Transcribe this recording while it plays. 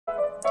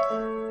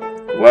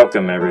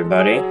Welcome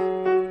everybody.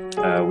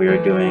 We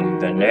are doing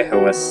the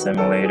Nihilist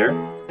Simulator.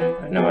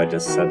 I know I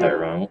just said that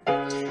wrong.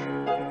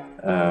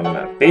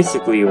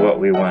 Basically what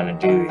we want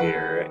to do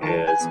here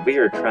is we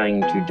are trying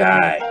to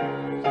die.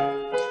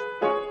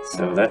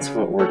 So that's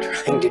what we're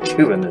trying to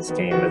do in this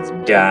game, is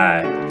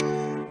die.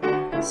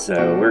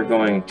 So we're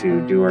going to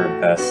do our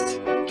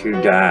best to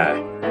die.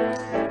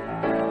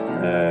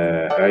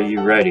 Are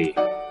you ready?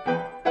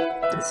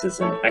 This is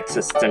an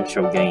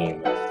existential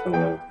game full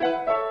of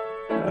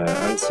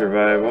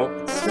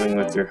unsurvival, swing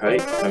with your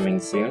height, coming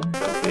soon.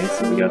 Okay,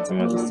 so we got some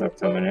other stuff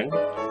coming in.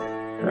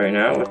 Right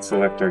now, let's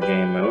select our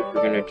game mode.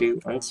 We're gonna do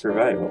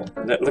unsurvival.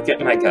 Look at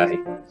my guy.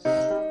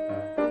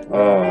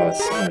 Oh,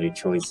 so many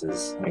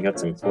choices. I got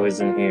some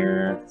poison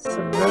here,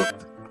 some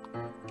rope.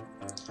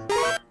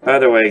 By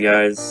the way,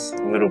 guys,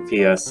 a little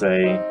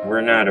PSA.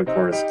 We're not, of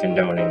course,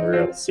 condoning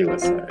real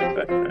suicide,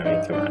 but, I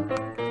mean, come on.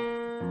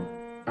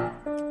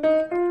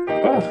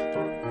 Oh!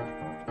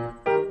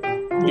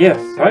 Yeah,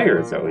 fire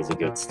is always a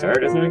good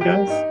start, isn't it,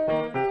 guys?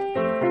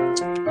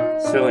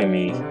 Silly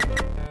me.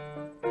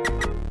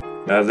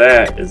 Now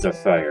that is a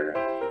fire.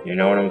 You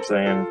know what I'm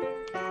saying?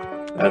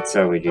 That's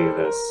how we do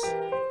this.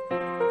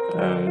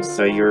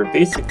 So you're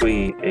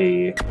basically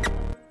a...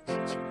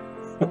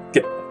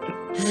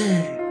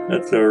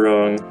 That's so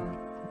wrong.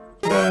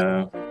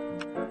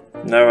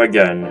 Now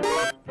again,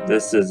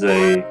 this is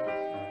a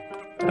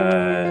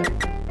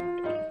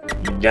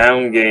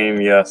down game,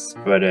 yes,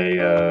 but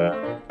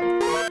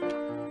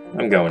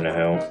I'm going to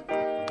hell.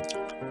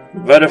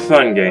 But a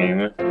fun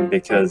game,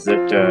 because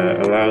it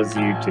allows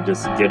you to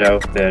just get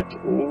out that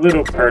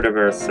little part of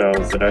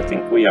ourselves that I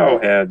think we all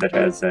have, that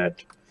has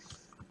that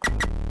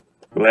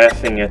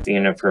laughing at the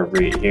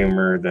inappropriate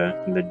humor,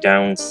 the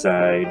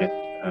downside.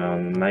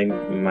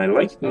 My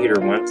life meter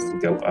wants to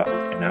go up,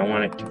 and I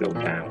want it to go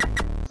down.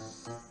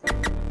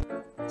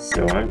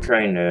 So I'm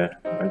trying to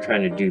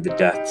do the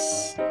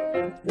deaths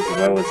as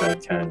well as I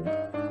can.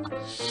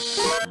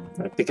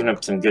 I'm picking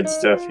up some good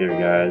stuff here,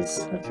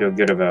 guys. I feel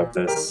good about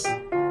this.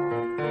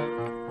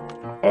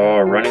 Oh,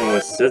 running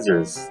with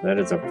scissors. That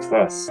is a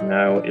plus.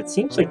 Now, it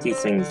seems like these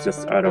things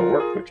just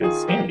auto-work, which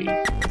is handy,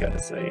 I gotta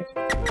say.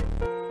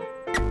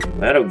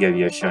 That'll give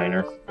you a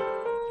shiner.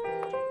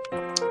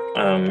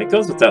 It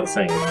goes without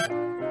saying,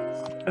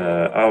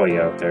 all of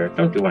you out there,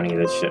 don't do any of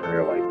this shit in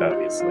real life,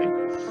 obviously.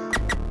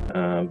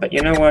 But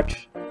you know what?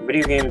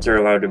 Video games are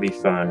allowed to be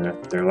fun.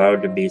 They're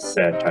allowed to be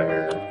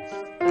satire.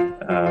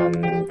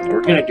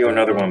 We're gonna do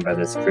another one by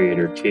this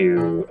creator,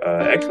 too.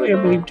 Actually,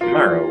 I believe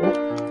tomorrow.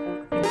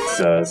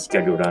 It's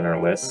scheduled on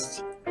our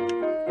list.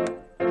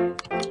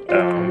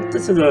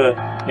 This is a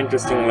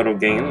interesting little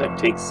game that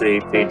takes a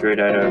page right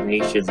out of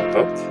Nietzsche's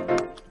book.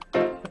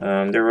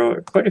 There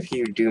were quite a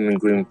few doom and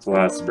gloom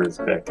philosophers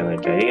back in the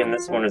day, and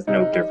this one is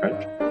no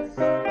different.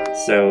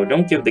 So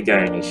don't give the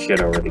guy any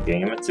shit over the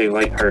game. It's a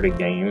lighthearted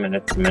game, and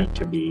it's meant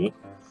to be.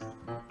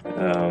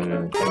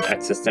 An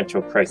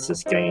existential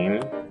crisis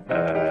game,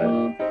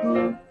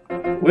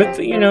 with,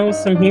 you know,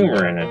 some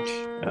humor in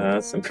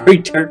it. Some very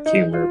dark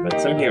humor, but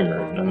some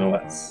humor,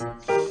 nonetheless.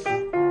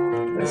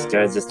 This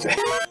guy's just...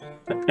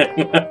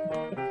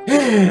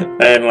 I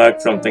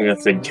unlocked something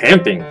that said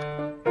camping.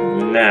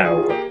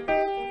 Now,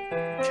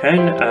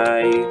 can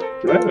I...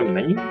 Do I have a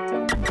menu?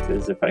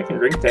 Because if I can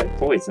drink that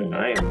poison,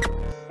 I am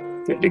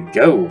good to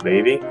go,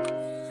 baby.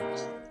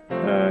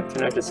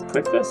 Can I just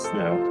click this?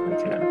 No, I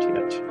cannot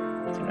yet.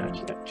 I cannot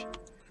yet.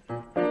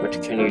 What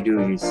can you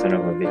do, you son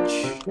of a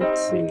bitch?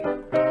 Let's see.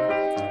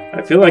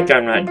 I feel like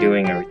I'm not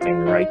doing everything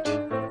right.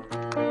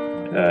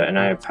 And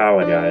I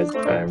apologize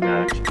if I'm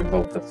not to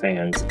both the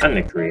fans and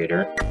the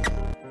creator.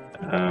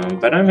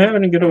 But I'm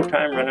having a good old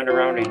time running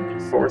around a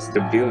forest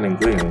of doom and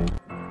gloom.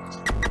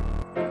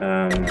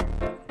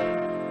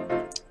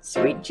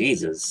 Sweet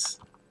Jesus.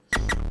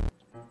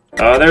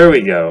 Oh, there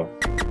we go.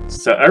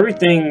 So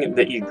everything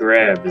that you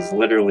grab is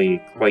literally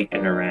quite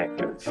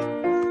interactive.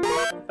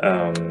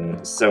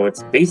 So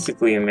it's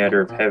basically a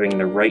matter of having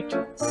the right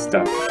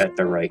stuff at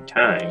the right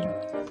time.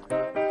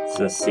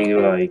 So see,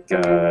 like,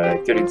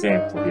 good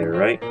example here,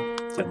 right?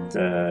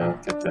 I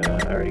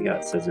already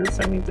got scissors,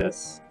 I need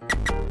this.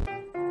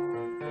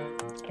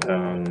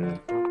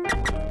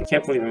 I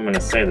can't believe I'm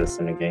gonna say this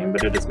in a game,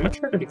 but it is much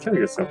harder to kill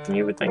yourself than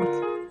you would think.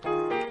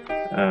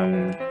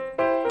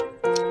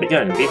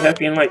 Again, be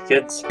happy in life,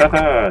 kids.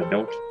 Haha,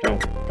 don't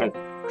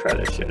try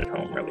this shit at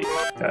home, really,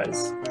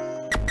 guys.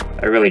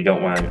 I really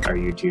don't want our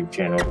YouTube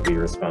channel to be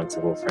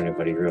responsible for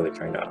anybody really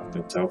trying to off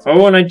themselves.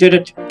 Oh, and I did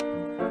it!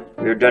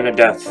 We are done a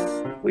death.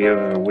 We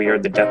are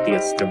the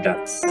deathiest of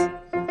deaths.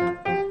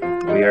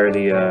 We are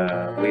the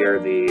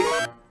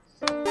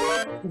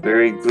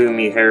very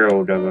gloomy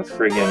herald of a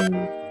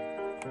friggin'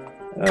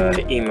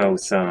 emo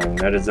song.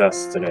 That is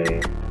us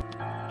today.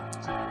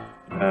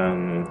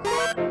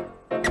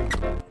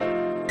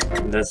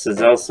 This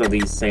is also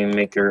the same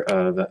maker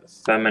of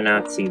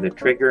Feminazi the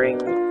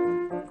Triggering,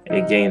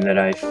 a game that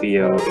I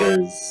feel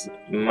is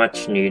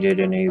much needed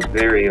in a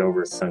very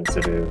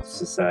oversensitive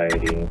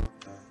society.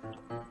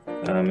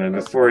 And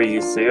before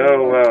you say,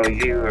 oh, well,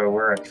 you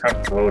were a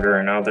Trump voter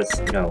and all this,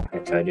 no,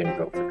 actually, I didn't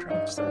vote for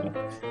Trump, so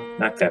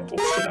knock that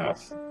bullshit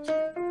off.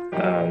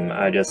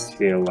 I just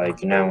feel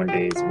like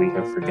nowadays we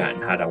have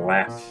forgotten how to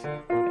laugh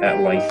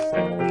at life,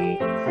 and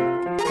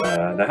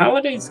the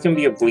holidays can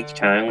be a bleak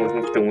time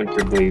with the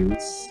winter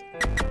blues.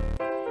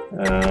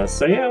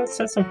 So yeah, let's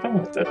have some fun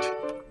with it.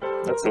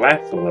 Let's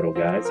laugh a little,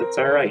 guys. It's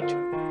alright.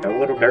 Have a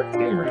little dark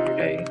humor in your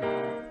day.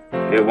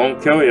 It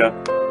won't kill you.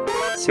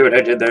 See what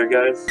I did there,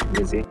 guys?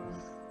 Easy.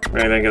 What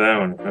do you think of that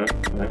one, huh?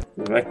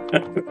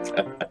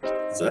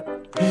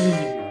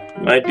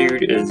 My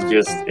dude is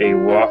just a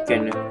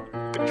walking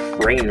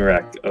train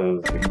wreck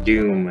of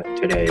doom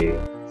today.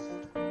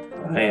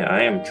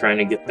 I am trying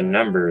to get the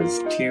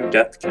numbers, 2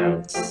 death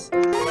counts.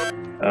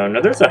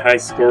 Now there's a high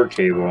score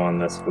table on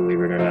this, believe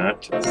it or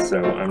not,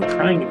 so I'm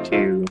trying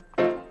to...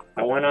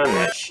 I want on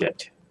that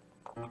shit.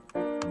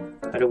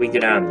 How do we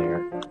get on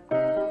there?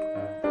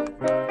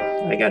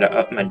 I gotta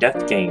up my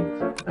death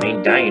game. I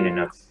ain't dying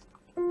enough.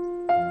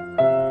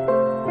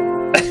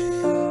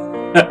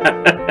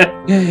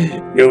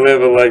 You'll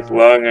live a life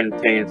long and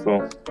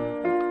painful.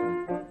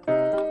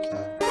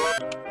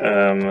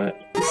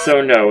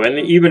 So no, and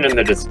even in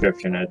the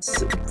description,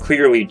 it's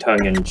clearly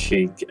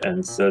tongue-in-cheek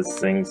and says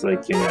things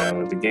like, you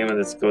know, the game of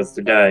this goes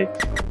to die,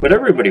 what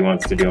everybody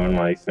wants to do in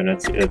life, and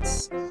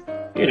it's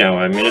you know,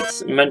 I mean,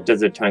 it's meant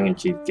as a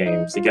tongue-in-cheek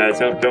game, so guys,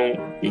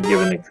 don't be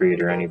giving the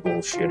creator any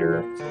bullshit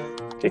or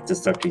take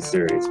this stuff too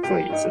serious,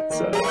 please.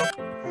 It's,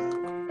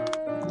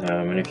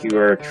 and if you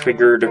are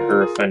triggered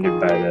or offended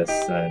by this,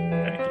 then,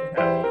 you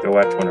know, go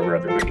watch one of our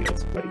other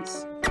videos,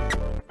 please.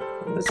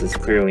 This is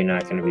clearly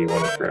not going to be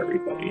one for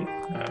everybody.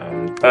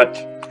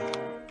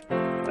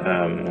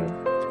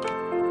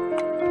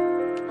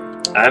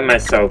 I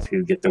myself,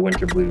 who get the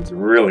winter blues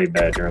really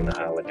bad during the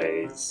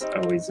holidays,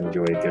 always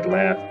enjoy a good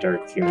laugh,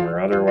 dark humor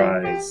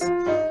otherwise.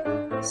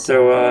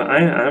 So,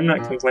 I'm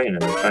not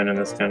complaining. I'm finding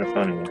this kind of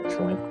funny,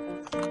 actually.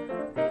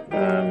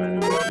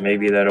 And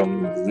maybe that'll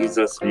lose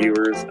us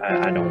viewers.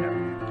 I don't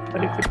know.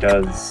 But if it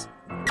does,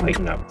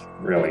 lighten up,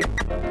 really.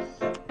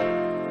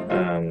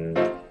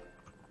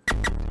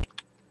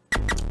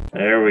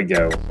 There we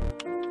go.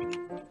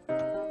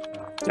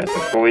 Got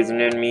the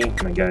poison in me.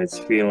 My guy's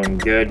feeling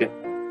good.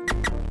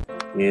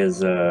 He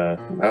is,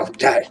 well,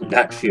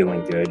 not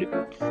feeling good.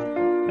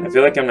 I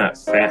feel like I'm not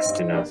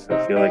fast enough.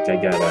 I feel like I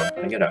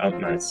gotta up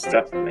my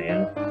stuff,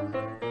 man.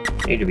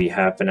 I need to be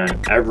hopping on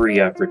every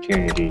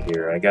opportunity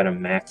here. I gotta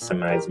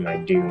maximize my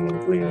doom and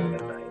gloom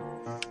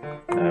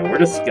and we're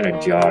just gonna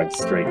jog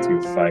straight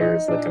through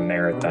fires like a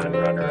marathon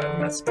runner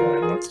on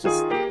mescaline. Let's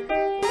just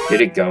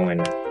get it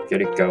going.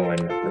 Get it going.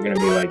 We're gonna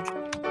be like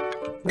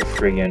the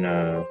friggin',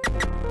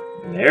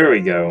 there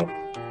we go.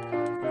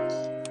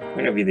 I'm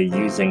gonna be the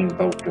Usain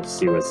Bolt of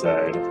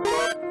suicide.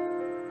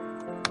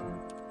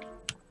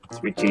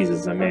 Sweet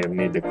Jesus, I may have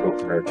made the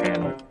quote for our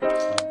channel.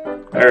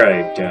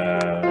 Alright,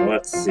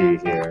 let's see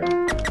here.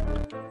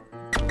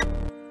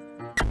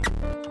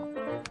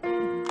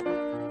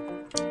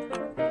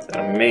 It's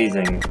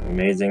amazing,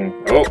 amazing.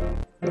 Oh,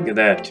 look at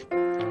that.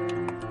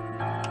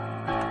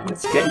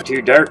 It's getting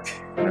too dark,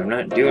 and I'm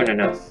not doing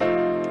enough.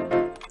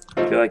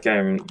 I feel like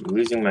I'm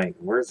losing my...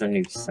 Where's the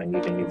noose? I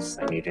need a noose.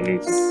 I need a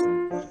noose.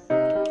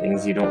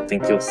 Things you don't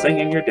think you'll say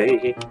in your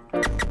day.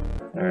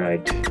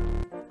 Alright.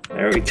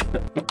 There we go.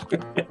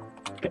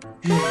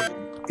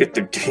 Get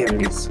the damn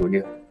noose, will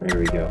you? There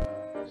we go.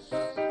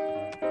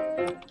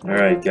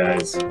 Alright,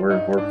 guys.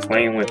 We're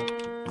playing with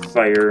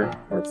fire.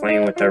 We're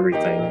playing with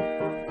everything.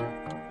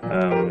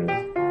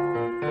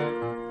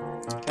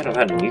 Got a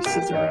lot of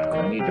nooses around.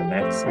 I need to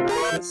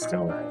maximize this,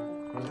 don't I?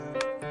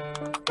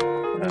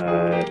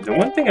 The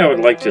one thing I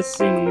would like to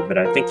see, but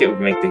I think it would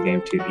make the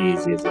game too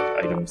easy, is if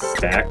items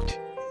stacked.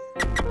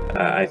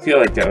 I feel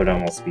like that would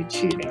almost be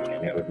cheating,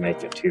 and it would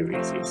make it too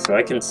easy. So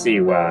I can see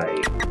why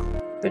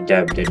the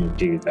dev didn't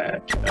do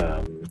that.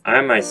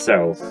 I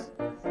myself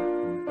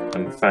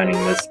am finding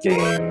this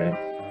game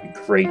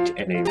great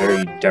in a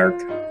very dark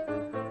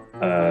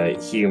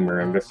humor.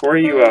 And before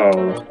you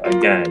all,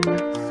 again,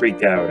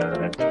 freak out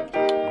on it,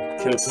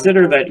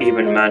 consider that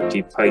even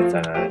Monty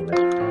Python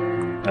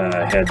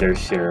had their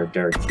share of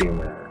dark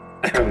humor.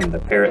 The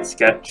parrot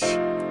sketch.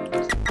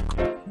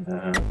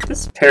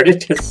 This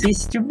parrot has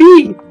ceased to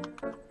be.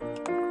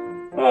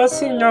 Oh,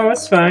 see, no,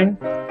 it's fine.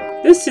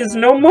 This is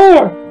no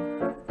more.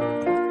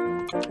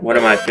 One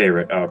of my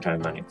favorite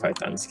all-time Monty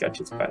Python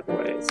sketches, by the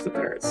way, is the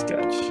parrot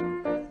sketch.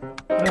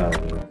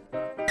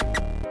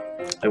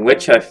 In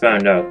which I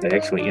found out they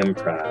actually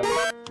improv.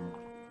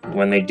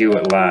 When they do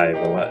it live,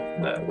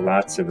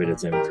 lots of it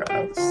is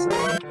improv, so...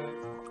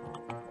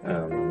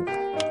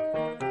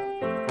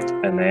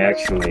 and they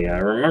actually, I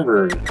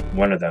remember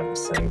one of them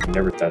saying he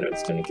never thought it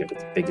was going to get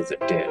as big as it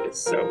did,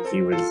 so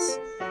he was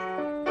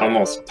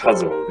almost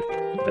puzzled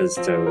as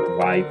to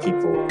why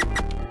people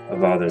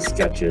of all their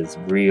sketches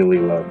really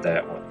loved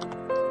that one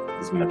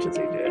as much as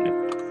they did.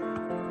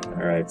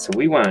 Alright, so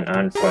we want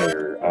on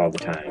fire all the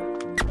time.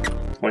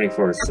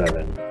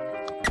 24/7.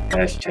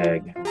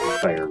 Hashtag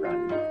fire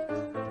run.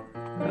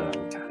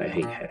 God, I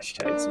hate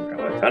hashtags in real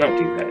life. I don't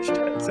do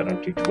hashtags. I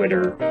don't do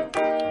Twitter.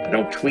 I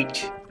don't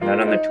tweet. Not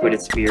on the Twitter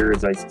sphere,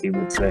 as Ice Cube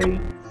would say.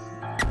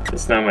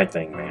 It's not my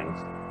thing, man.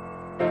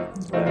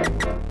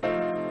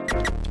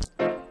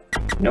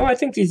 No, I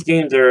think these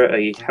games are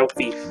a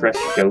healthy, fresh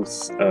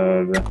dose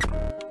of...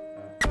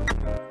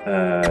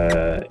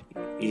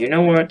 you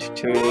know what?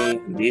 To me,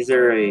 these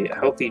are a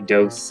healthy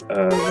dose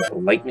of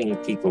lightening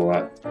people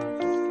up.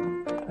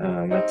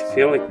 I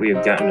feel like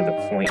we've gotten to the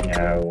point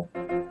now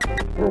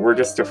where we're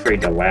just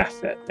afraid to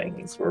laugh at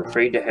things. We're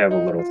afraid to have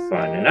a little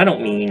fun. And I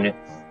don't mean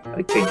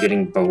a kid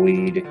getting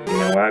bullied. You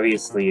know,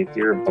 obviously, if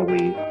you're a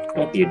bully,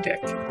 don't be a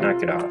dick.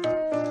 Knock it off.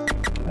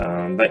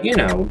 But, you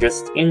know,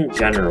 just in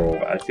general,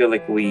 I feel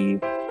like we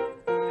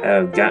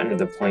have gotten to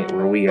the point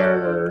where we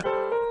are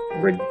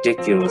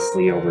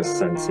ridiculously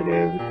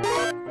oversensitive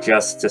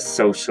just to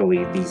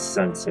socially be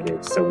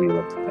sensitive so we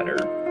look better.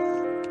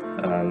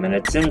 And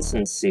it's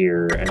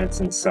insincere and it's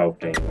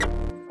insulting.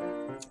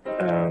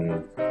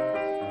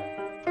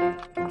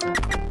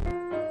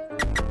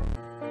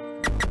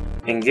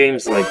 And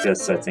games like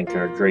this, I think,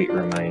 are a great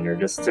reminder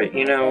just to,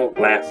 you know,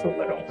 laugh a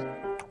little.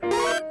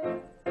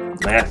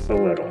 Laugh a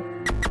little.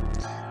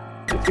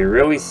 If you're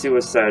really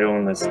suicidal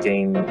in this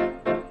game,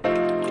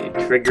 it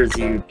triggers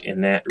you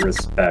in that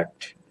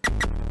respect.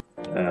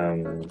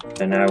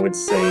 Then I would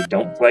say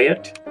don't play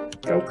it.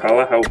 Go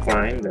call a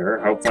helpline. There are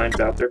helplines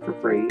out there for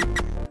free.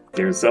 Get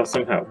yourself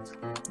some help.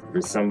 If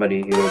you're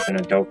somebody who is an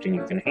adult and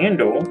you can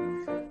handle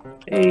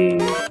a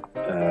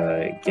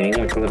game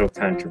with a little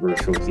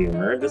controversial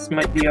humor, this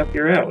might be up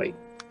your alley.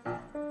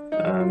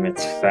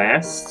 It's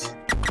fast.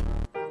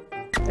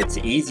 It's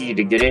easy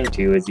to get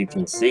into, as you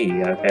can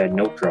see. I've had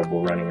no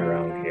trouble running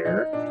around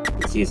here.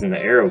 It's using the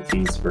arrow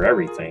keys for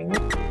everything.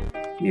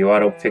 You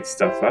auto-pick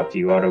stuff up,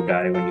 you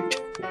auto-die when you...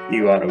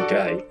 You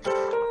auto-die.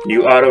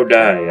 You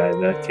auto-die.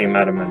 That came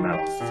out of my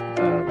mouth.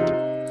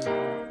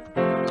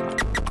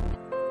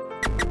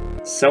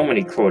 So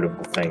many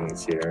quotable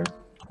things here.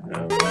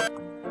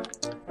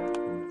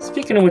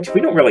 Speaking of which,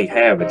 we don't really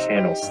have a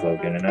channel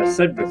slogan, and I've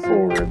said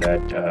before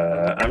that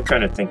I'm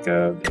trying to think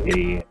of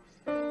a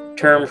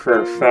term for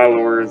our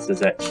followers. Is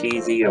that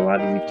cheesy? A lot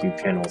of YouTube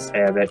channels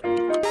have it.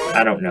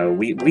 I don't know.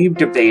 We've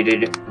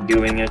debated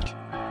doing it.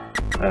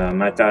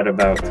 I thought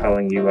about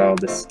calling you all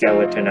the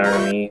Skeleton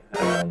Army.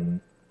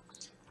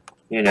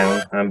 You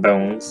know, I'm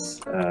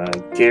Bones.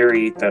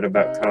 Gary thought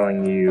about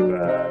calling you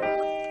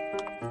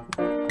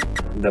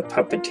the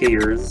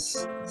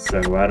Puppeteers.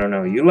 So, I don't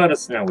know. You let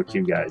us know what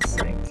you guys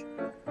think.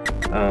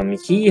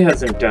 He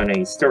hasn't done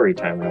a story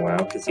time in a while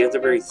because he has a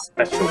very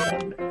special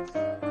one.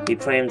 He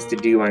plans to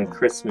do on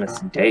Christmas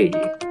Day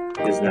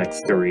his next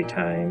story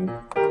time,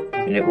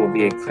 and it will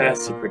be a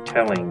classic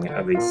retelling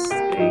of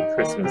a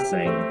Christmas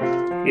thing.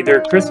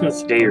 Either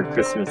Christmas Day or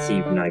Christmas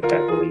Eve night, I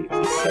believe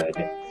he said,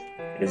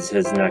 is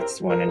his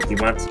next one, and he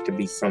wants it to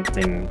be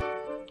something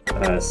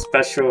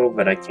special,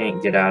 but I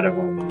can't get out of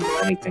him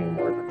anything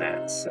more than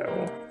that, so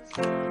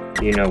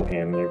you know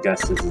him, your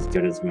guess is as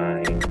good as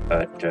mine,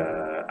 but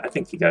I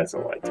think you guys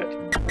will like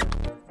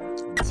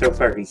it. So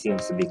far, he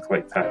seems to be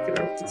quite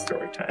popular with the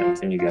story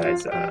times, and you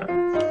guys,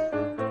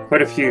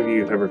 quite a few of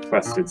you have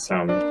requested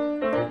some.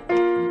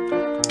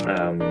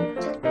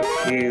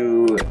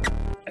 You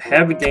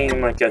have a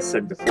game, like I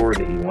said before,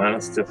 that you want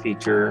us to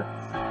feature,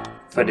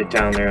 put it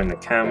down there in the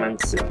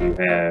comments if you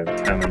have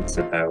comments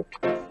about.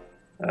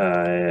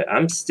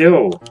 We're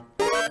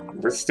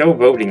still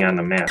voting on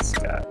the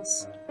mask,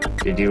 guys.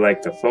 Did you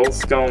like the full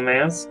skull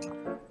mask?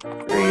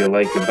 Or you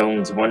like the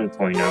Bones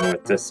 1.0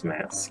 with this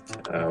mask?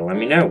 Let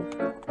me know.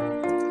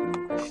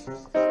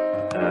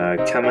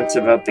 Comments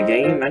about the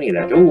game, any of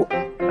that. Ooh,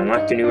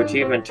 unlocked a new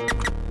achievement.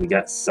 We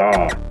got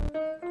Saw.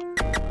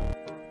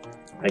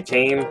 I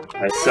came,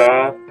 I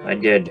saw, I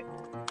did.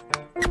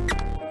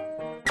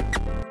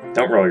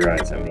 Don't roll your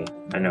eyes at me.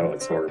 I know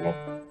it's horrible.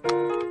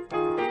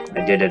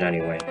 I did it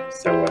anyway.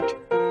 So what?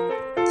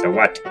 So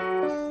what?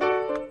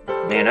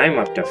 Man, I'm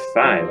up to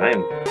 5.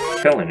 I'm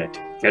killing it.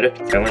 Get it?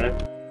 Killing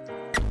it?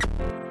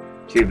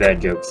 2 bad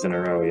jokes in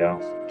a row,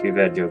 y'all. 2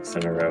 bad jokes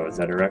in a row. Is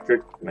that a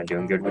record? Am I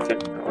doing good with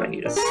it? Oh, I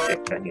need a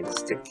stick. I need a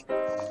stick.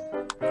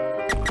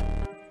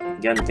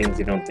 Again, things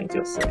you don't think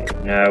you'll say.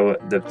 Now,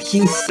 the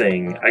peace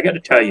thing, I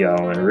gotta tell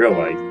y'all in real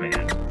life,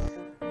 man.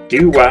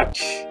 Do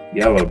watch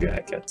Yellow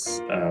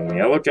Jackets.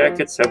 Yellow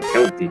Jackets have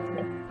killed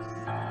people.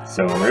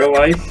 So in real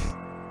life,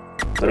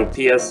 little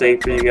PSA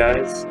for you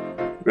guys,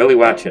 really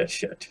watch that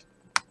shit.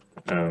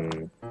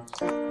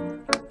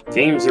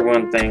 Games are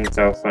one thing, it's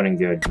all fun and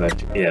good,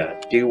 but yeah,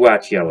 do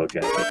watch Yellow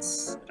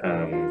Jackets.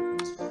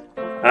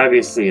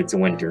 Obviously it's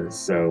winter,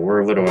 so we're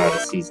a little out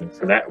of season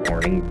for that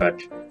warning,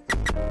 but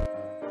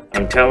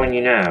I'm telling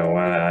you now,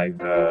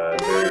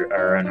 there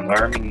are an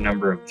alarming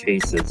number of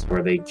cases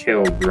where they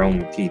kill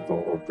grown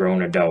people, or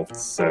grown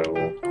adults, so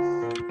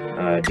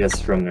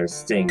just from their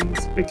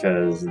stings,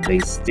 because they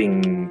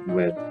sting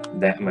with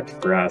that much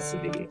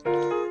ferocity.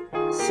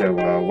 So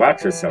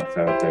watch yourself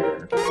out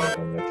there.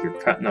 If you're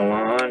cutting the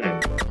lawn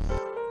and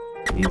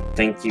you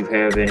think you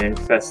have an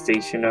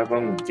infestation of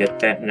them, get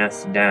that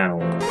nest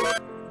down.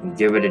 and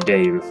give it a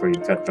day before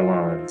you cut the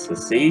lawn. So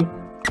see,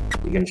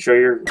 you can show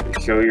your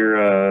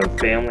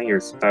family, your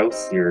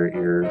spouse, your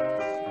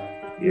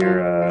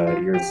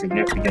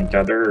significant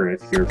other, or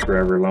if you're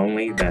forever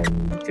lonely, then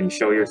you can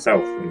show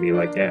yourself and be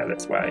like, yeah,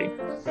 that's why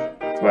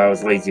I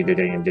was lazy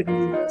today and didn't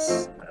do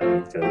this,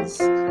 because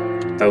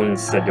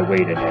Bones said to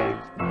wait a day,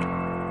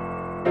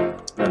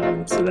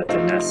 so that the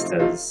nest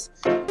has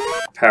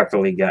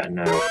properly gotten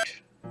out.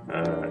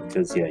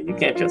 Because yeah, you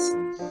can't just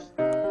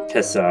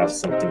piss off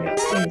something that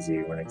stings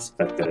you and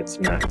expect that it's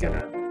not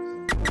gonna.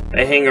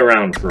 They hang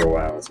around for a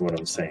while, is what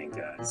I'm saying,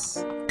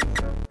 guys.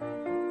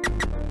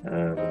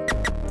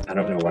 I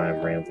don't know why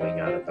I'm rambling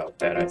on about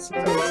that. I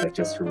suppose that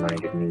just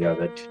reminded me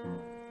of it.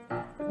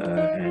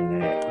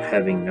 And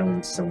having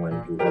known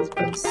someone who has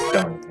been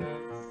stung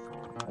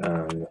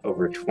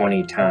over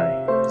 20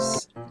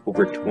 times,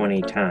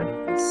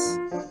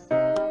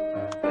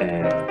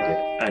 and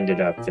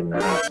ended up in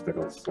the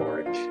hospital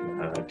for it.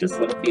 Just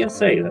a little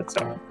PSA, that's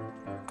all.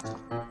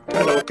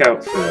 Gotta look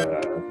out for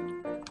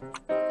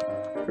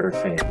a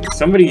fan.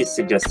 Somebody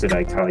suggested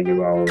I call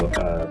you all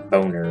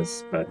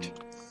boners, but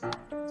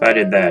if I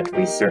did that,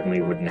 we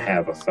certainly wouldn't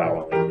have a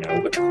following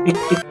now, would we?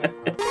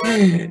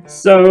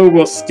 So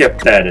we'll skip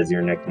that as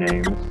your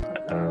nickname.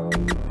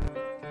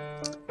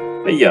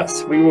 But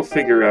yes, we will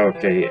figure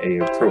out a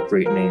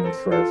appropriate name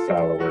for our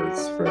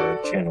followers, for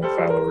our channel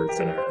followers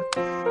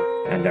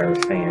and our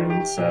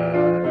fans.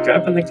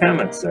 Drop in the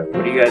comments though.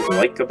 What do you guys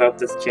like about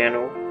this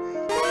channel?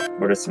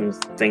 What are some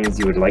things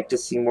you would like to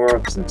see more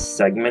of? Some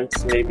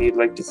segments maybe you'd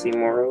like to see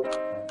more of?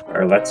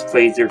 Are Let's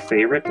Plays your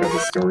favorite? Are the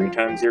story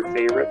times your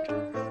favorite?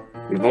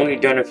 We've only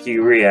done a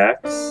few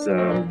reacts.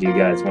 Do you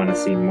guys want to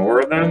see more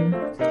of them?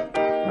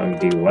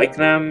 Do you like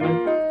them?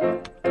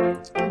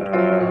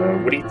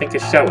 What do you think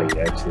of Shelly,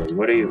 actually?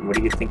 What do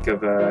you think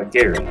of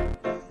Gary?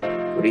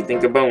 What do you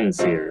think of Bones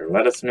here?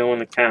 Let us know in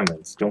the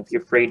comments. Don't be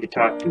afraid to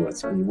talk to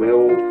us. We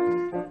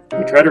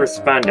try to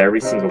respond to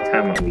every single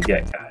comment we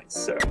get, guys.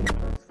 So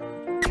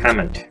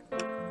comment.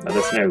 Let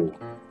us know.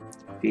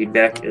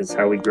 Feedback is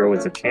how we grow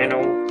as a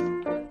channel.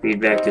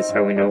 Feedback is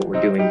how we know what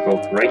we're doing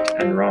both right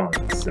and wrong.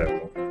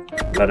 So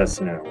let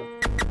us know.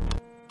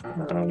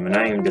 And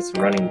I am just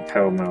running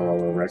pell-mell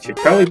all over. I should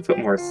probably put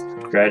more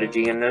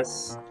strategy in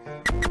this.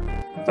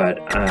 But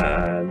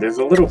there's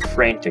a little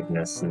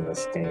franticness in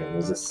this game.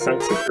 There's a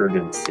sense of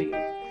urgency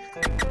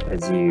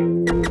as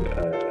you,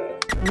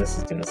 and this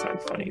is going to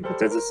sound funny, but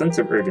there's a sense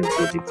of urgency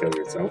as you kill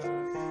yourself.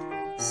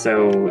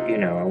 So, you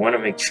know, I want to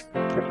make sure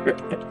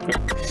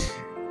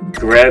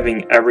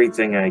grabbing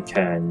everything I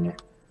can,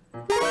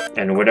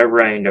 and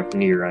whatever I end up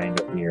near.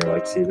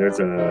 Like, see, I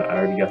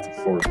already got the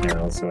fork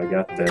now, so I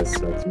got this,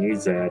 so I can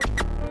use that,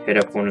 hit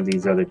up one of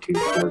these other two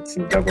forks,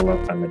 and double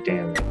up on the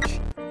damage.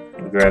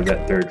 Grab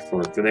that third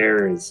fork.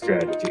 There is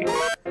strategy.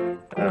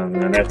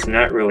 Now that's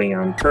not really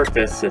on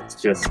purpose, it's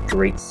just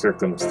great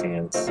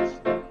circumstance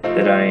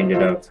that I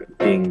ended up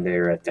being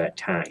there at that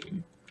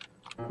time.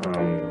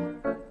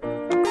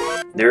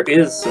 There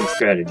is some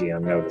strategy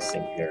I'm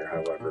noticing here,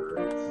 however,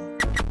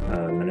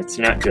 and it's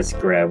not just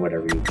grab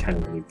whatever you can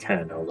when you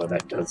can, although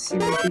that does seem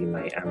to be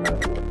my MO.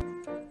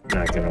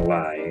 Not gonna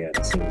lie,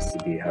 it seems to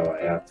be how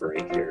I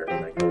operate here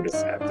in my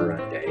modus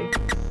operandi.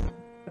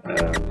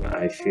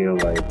 I feel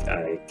like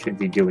I could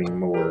be doing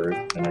more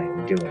than I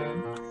am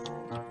doing.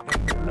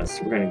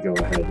 So we're going to go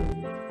ahead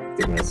and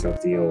give myself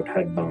the old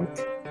head bump.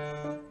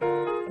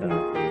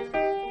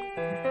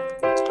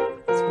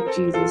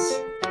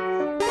 Jesus.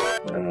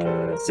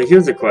 So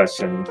here's a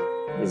question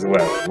as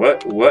well.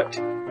 What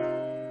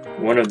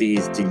one of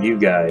these do you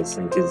guys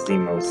think is the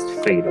most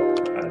fatal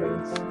out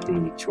of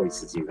the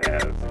choices you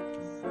have?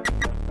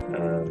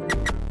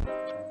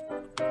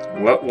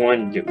 What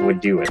one would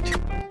do it?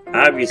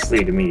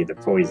 Obviously, to me, the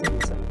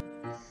poison's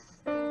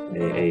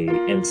a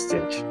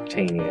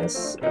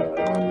instantaneous,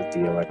 along with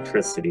the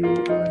electricity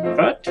one,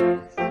 but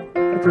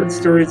I've heard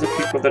stories of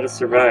people that have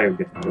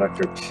survived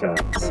electric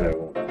shock,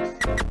 so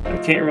I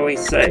can't really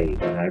say.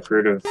 I've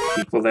heard of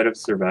people that have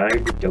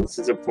survived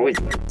doses of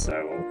poison,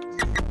 so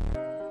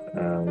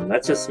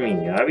that's just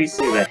me.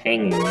 Obviously, the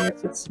hanging,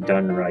 if it's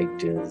done right,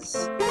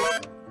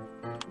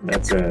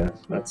 that's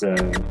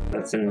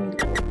in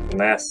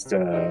last.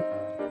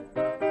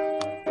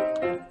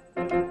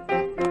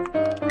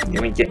 You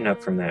ain't getting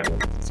up from that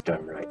one if it's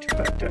done right,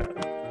 but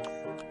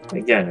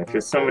again, if you're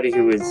somebody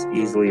who is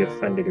easily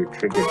offended or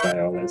triggered by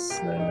all this,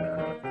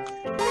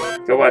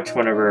 then go watch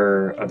one of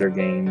our other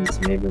games,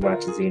 maybe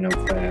watch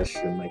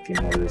Xenoclash, or might be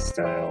more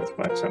styles,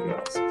 watch something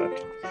else,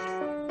 but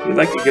if you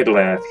like a good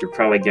laugh, you're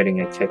probably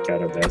getting a kick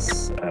out of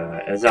this,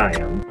 as I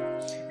am.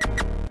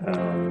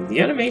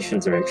 The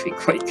animations are actually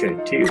quite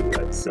good too.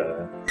 It's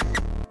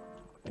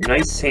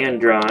nice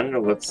hand-drawn,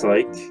 it looks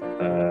like,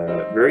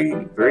 very,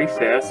 very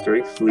fast,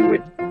 very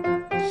fluid.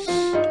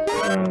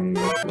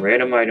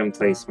 Random item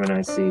placement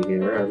I see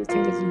here.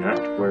 Everything is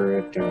not where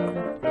it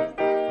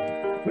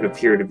would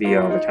appear to be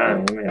all the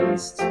time, at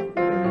least in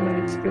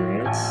my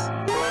experience.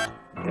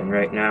 And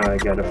right now I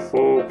got a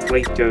full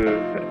plate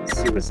of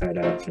suicide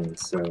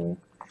options, so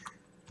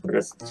We're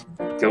just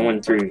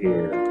going through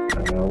here.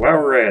 While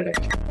we're at it,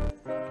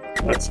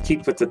 let's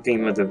keep with the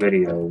theme of the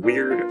video.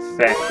 Weird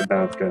fact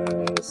about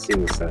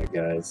suicide,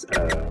 guys.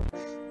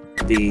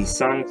 The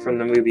song from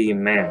the movie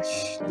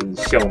MASH,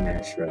 the show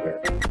MASH,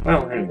 rather.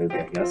 Well, in the movie,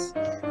 I guess.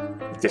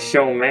 The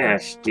show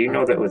MASH, do you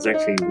know that was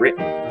actually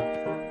written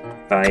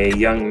by a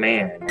young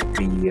man,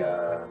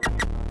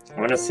 I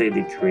want to say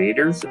the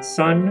creator's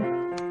son,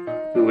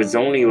 who was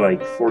only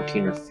like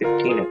 14 or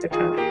 15 at the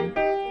time.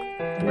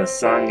 And the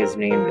song is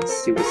named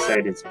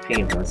Suicide is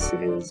Painless.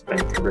 It has been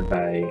covered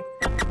by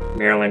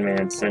Marilyn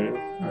Manson,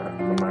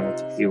 along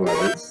with a few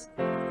others.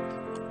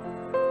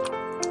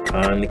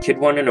 And the kid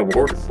won an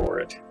award for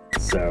it.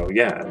 So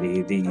yeah,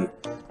 the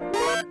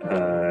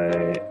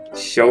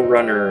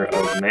showrunner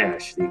of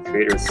MASH, the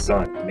creator's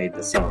son, made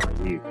the song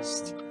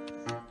used.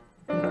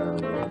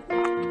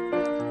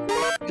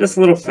 Just a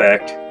little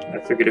fact. I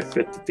figured it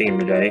fit the theme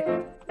today.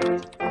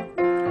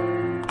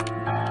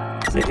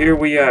 So here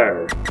we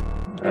are,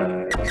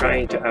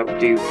 trying to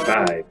outdo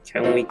 5.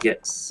 Can we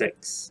get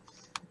 6?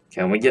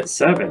 Can we get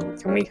 7?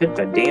 Can we hit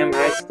the damn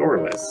high score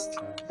list?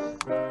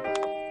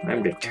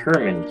 I'm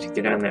determined to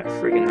get on that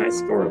friggin' high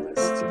score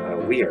list.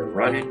 We are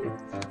running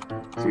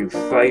through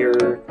fire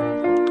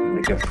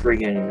like a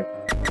friggin'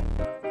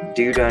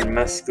 dude on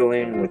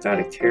mescaline without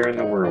a care in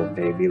the world,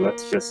 baby.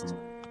 Let's just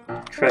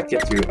trek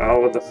it through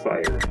all of the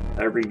fire.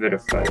 Every bit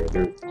of fire.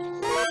 There's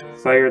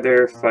fire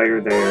there, fire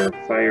there,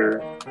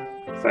 fire,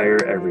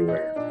 fire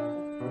everywhere.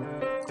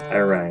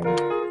 Alright.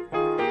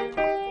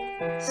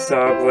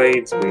 Saw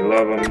blades, we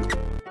love them.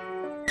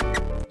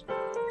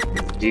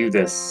 Let's do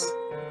this.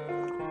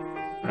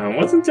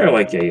 Wasn't there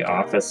like a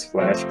Office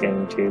Flash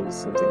game too?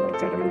 Something like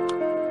that.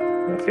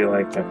 I feel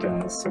like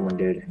that someone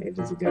did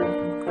ages ago.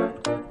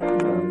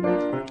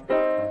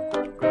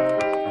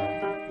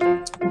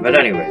 But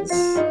anyways,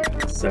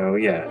 so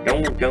yeah,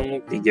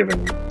 don't be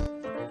giving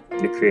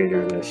the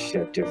creator this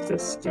shit if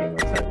this game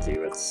offends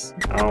you. It's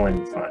all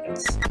in fun.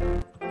 It's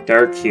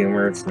dark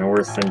humor. It's no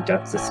worse than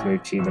Death to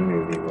Smoochie the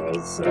movie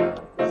was.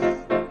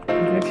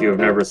 And if you have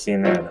never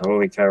seen that,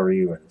 holy cow, are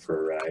you in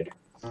for a ride?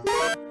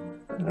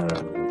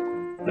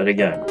 But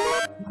again,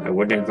 I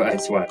wouldn't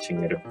advise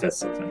watching it if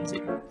this offends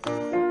you.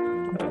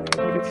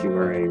 But if you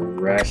are a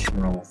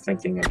rational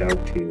thinking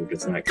adult who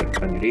does not get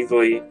offended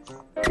easily,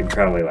 you'd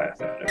probably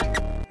laugh at it.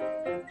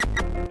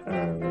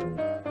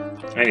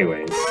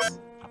 Anyways,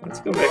 let's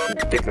go back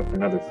and pick up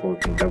another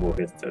fork and double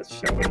hit this,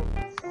 shall we?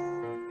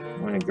 I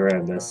want to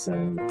grab this,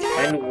 and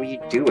can we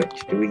do it?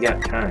 Do we got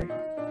time?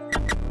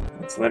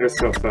 Let's let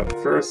ourselves up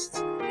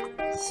first,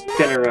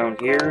 spin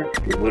around here,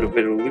 do a little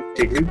bit of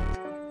loop-de-loop.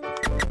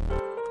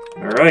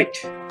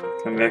 Alright,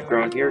 come back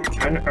around here.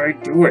 Can I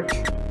do it?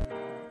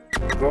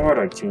 God,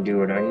 I can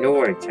do it. I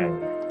know I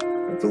can.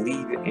 I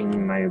believe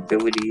in my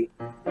ability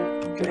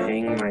to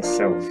hang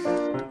myself.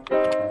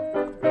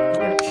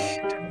 That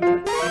shit, I'm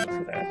not paying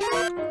for that.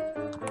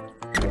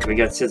 If we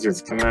got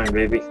scissors, come on,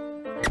 baby.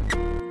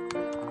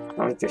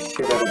 Bonk the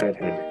shit out of that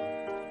head.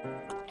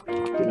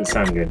 Didn't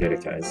sound good, did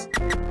it, guys?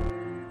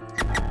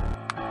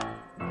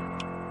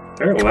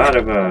 There are a lot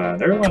of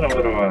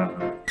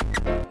little,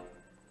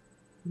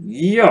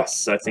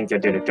 yes, I think I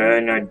did it,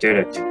 and I did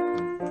it.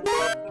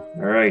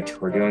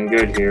 Alright, we're doing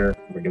good here.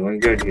 We're doing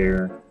good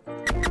here.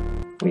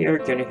 We are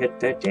gonna hit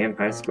that damn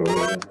high score.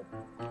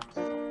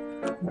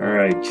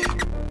 Alright.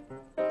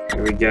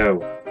 Here we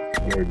go.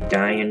 We're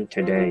dying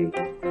today.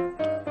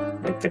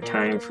 Like the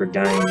time for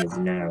dying is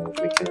now,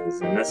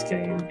 because in this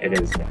game, it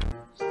is now.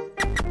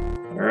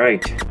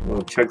 Alright, a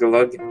little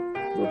chug-a-lug.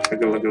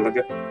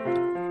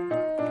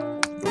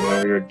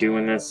 While we are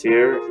doing this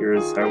here,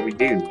 here's how we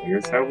do.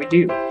 Here's how we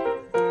do.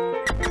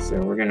 So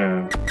we're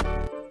gonna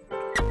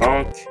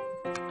bonk,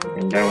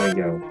 and down we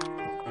go.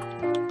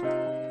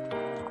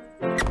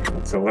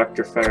 Let's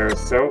electrify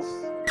ourselves.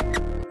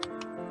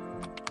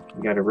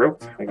 We got a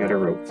rope, I got a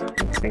rope.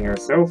 Let's hang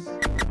ourselves.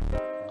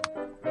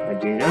 I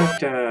do not,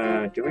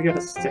 do we got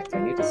a stick? I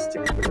need a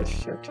stick for this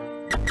shit.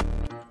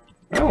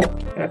 Oh,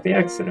 happy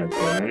accident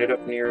there. I ended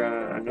up near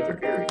another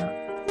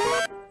area.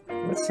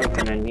 That's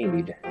something I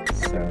need,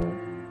 so...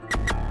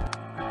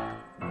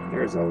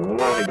 There's a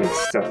lot of good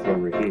stuff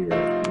over here.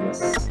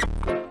 Yes.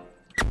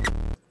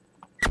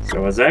 So I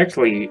was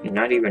actually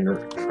not even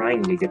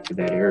trying to get to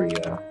that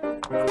area.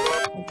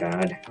 Oh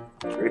god.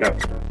 Straight up.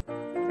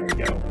 There we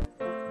go.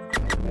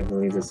 I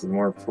believe this is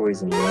more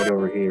poison right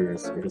over here,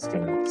 so we're just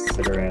gonna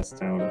sit our ass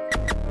down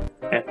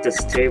at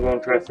this table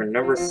and try for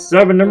number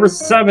 7. Number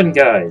 7,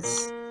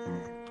 guys!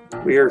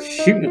 We are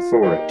shooting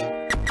for it.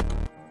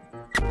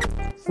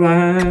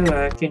 Fly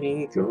like an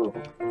eagle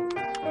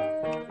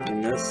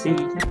in the sea.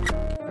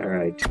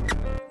 Alright.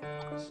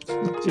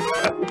 Should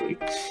probably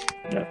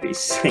not be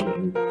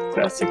singing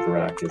classic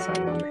rock as I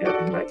am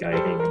having my guy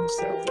hang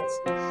himself.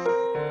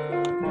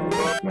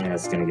 My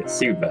ass is gonna get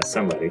sued by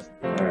somebody.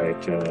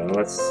 Alright,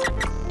 let's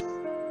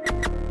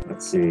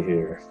see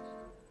here.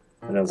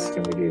 What else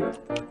can we do?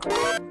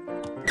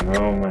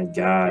 Oh my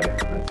god.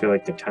 I feel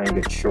like the time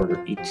gets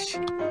shorter each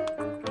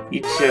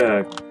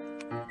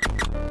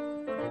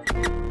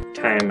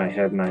time I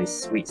have my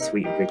sweet,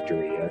 sweet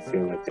victory, I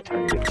feel like the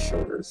time gets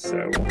shorter,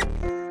 so...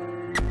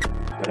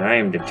 But I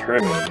am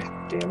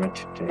determined, damn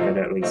it, to hit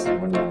at least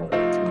one more.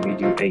 Can we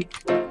do 8?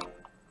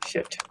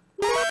 Shit.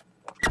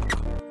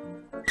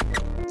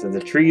 So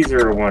the trees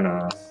are a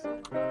one-off.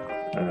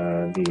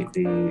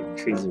 The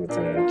trees with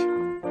that.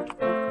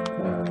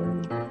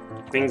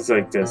 Things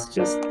like this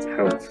just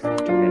help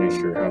diminish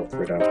your health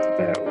right off the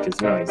bat, which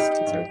is nice,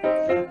 because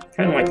they're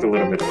kind of like a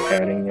little bit of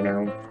padding, you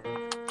know?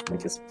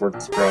 Like a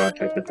sports bra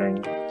type of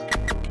thing.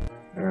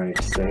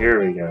 Alright, so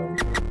here we go.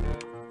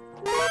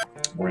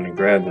 We're gonna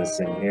grab this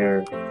in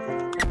here.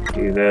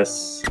 Do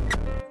this.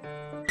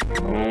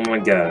 Oh my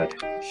god.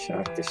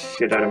 Shocked the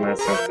shit out of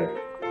myself there.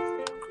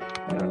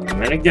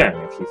 And again,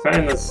 if you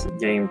find this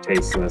game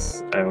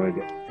tasteless, I would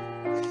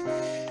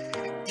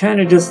kind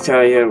of just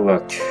tell you,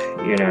 look,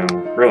 you know,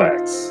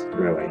 relax,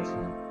 really.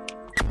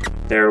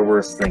 There are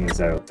worse things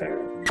out there.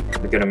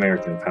 Look at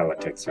American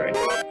politics right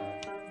now.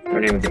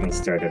 Don't even get me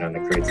started on the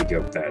crazy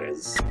joke that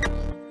is.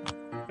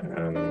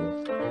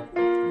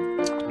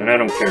 And I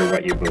don't care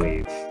what you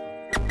believe.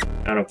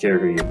 I don't care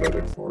who you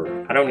voted for.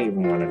 I don't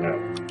even want to know.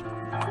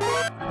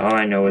 All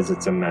I know is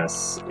it's a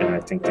mess, and I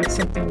think that's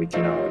something we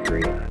can all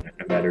agree on,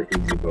 no matter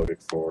who you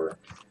voted for,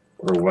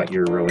 or what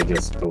your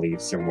religious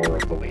beliefs or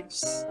moral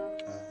beliefs.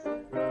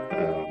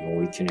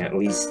 We can at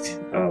least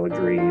all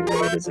agree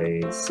that it is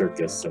a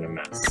circus and a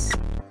mess.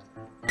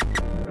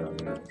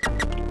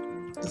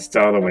 Just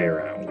all the way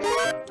around.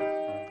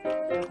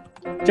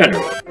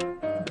 Generally,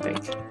 I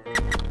think.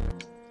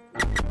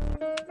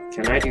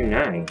 Can I do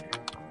 9?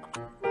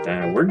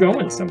 We're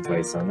going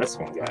someplace on this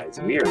one, guys.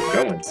 We are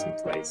going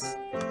someplace.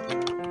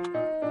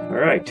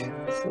 Alright,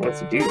 so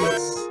let's do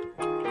this.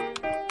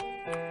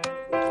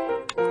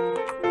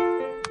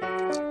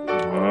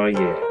 Oh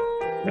yeah.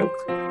 Nope.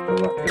 No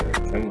luck there.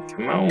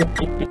 Come on.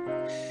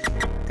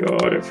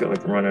 God, I feel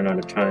like I'm running out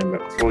of time,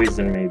 but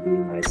poison may be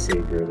my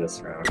savior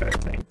this round, I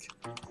think.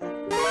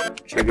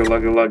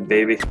 Chug-a-lug-a-lug,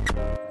 baby.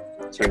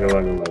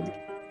 Chug-a-lug-a-lug.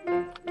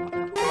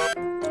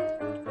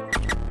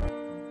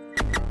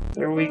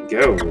 There we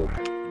go.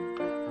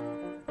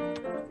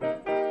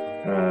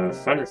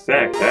 Fun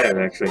fact, I have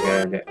actually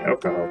had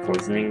alcohol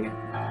poisoning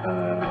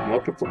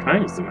multiple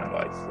times in my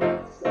life.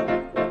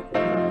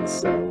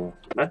 So,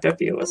 let that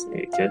be a lesson to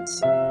you,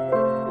 kids.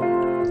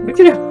 Look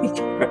at how he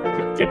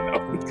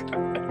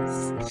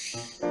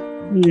cries.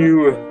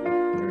 You.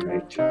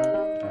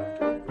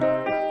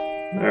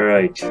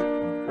 Alright.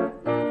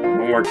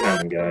 One more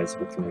time, guys.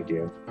 What can we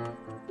do?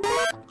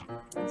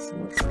 So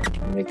let's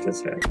make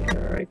this happen.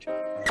 Alright.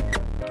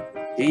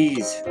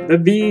 Bees! The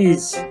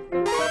bees!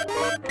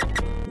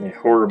 A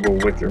horrible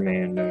Wicker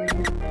Man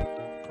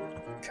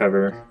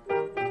cover.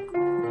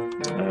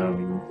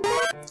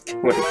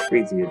 What a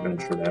crazy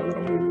adventure that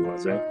little movie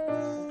was, eh?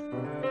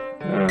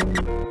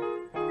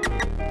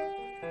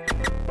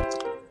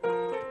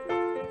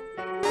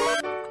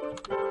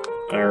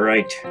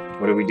 Alright,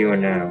 what are we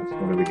doing now?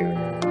 What are we doing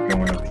now? We're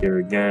going up here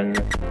again.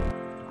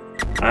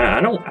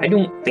 I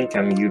don't think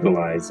I'm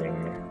utilizing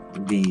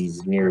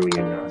these nearly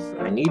enough.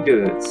 I need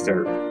to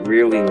start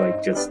really,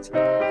 like, just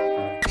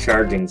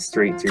charging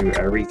straight through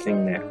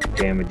everything that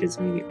damages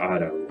me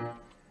auto.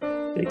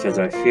 Because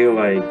I feel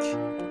like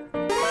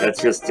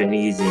that's just an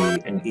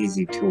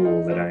easy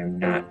tool that I'm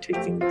not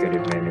taking good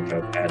advantage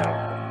of at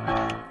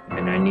all.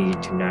 And I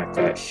need to knock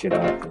that shit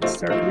off and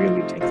start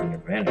really taking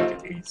advantage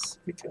of these,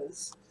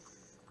 because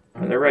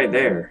well, they're right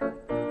there.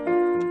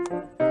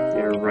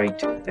 They're right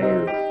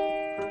there.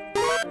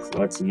 So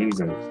let's use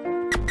them.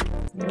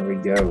 There we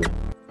go.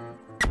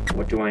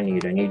 What do I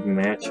need? I need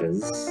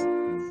matches.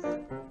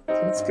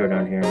 So let's go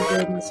down here and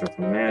grab myself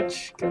a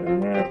match. Got a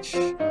match.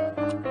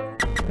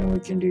 And we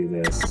can do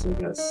this. So we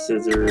got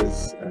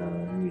scissors.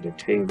 Need a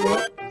table.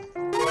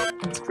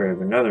 Let's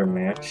grab another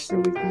match so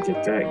we can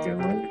get that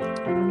going.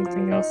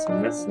 Anything else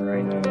I'm missing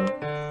right now?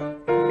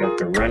 We got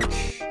the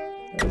wrench.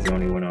 That was the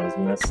only one I was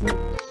missing.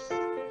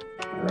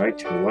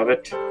 Alright, love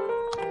it.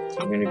 So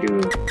I'm gonna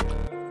do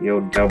the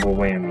old double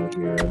whammy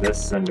here.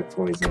 This and a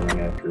poison right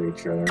after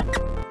each other.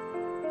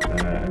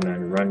 And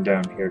then run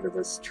down here to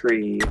this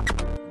tree.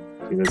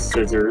 Do the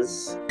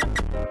scissors.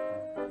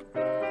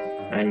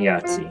 And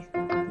Yahtzee.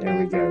 There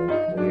we go.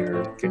 We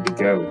are good to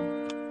go.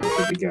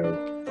 Good to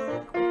go.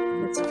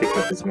 Let's pick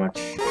up as much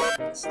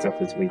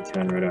stuff as we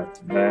can right off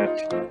the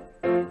bat.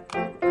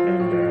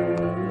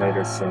 And light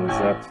ourselves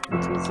up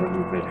because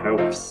every bit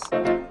helps.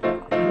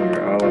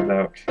 We're all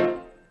about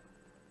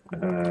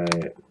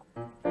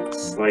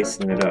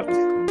slicing it up.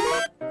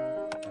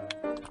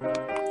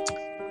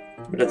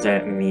 What does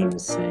that meme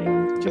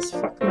saying? Just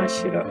fuck my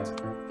shit up.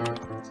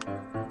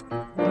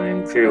 Well,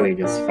 I'm clearly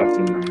just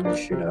fucking my own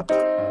shit up.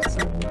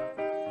 So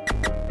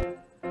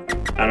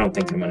I don't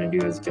think I'm gonna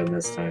do as good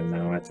this time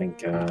though. I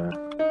think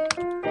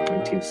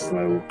I'm too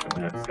slow,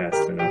 I'm not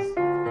fast enough.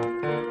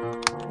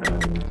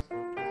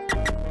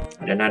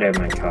 I did not have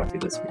my coffee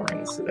this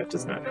morning, so that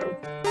does not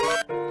help.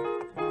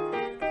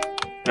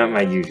 Not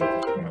my usual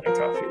amount of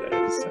coffee, that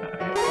is. I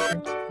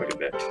drink quite a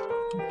bit of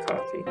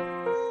coffee.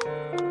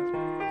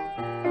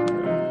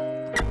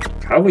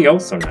 Probably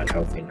also not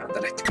healthy now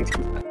that I think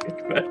about it,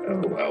 but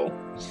oh well.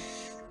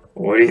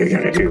 What are you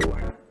gonna do?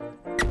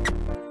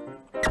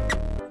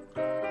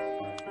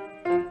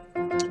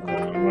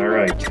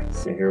 Alright,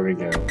 so here we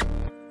go.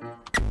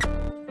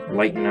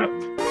 Lighten up.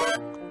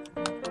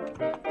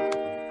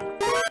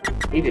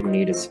 He didn't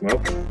need a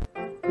smoke.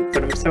 He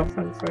put himself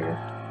on fire.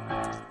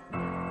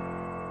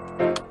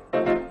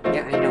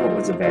 Yeah, I know it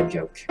was a bad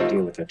joke.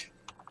 Deal with it.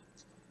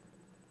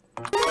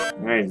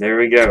 Alright, there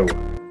we go.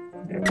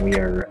 And we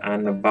are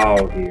on the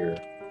ball here.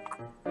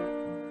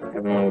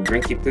 Having a little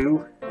drinky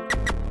poo.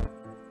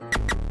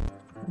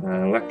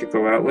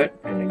 Electrical outlet.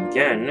 And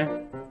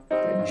again,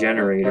 the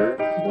generator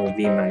will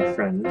be my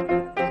friend.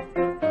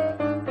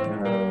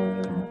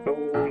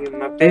 Oh, you're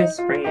my best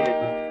friend.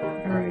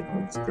 Alright,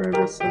 let's grab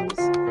ourselves.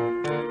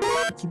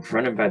 I keep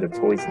running by the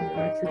poison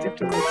and I forget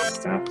to like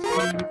stop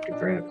and have to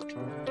grab it.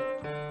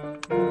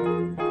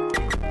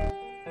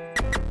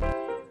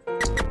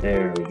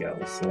 There we go,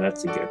 so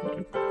that's a good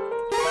one.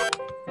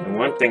 And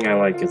one thing I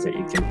like is that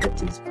you can hit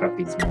these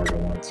puppies more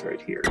than once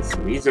right here. So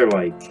these are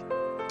like,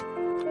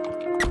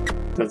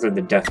 those are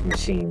the death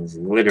machines,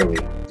 literally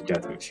the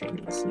death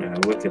machines. Now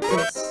look at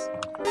this.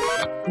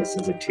 This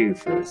is a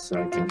twofer,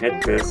 so I can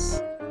hit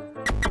this,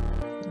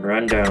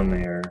 run down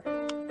there,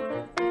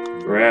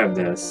 grab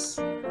this,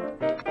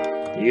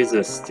 use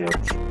a stick,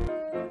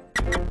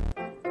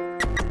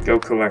 go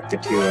collect the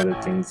two other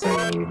things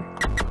I need,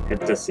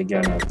 hit this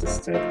again with the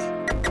stick,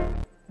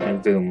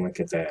 and boom, look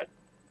at that.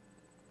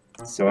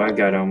 So I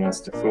got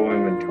almost a full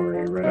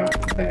inventory right off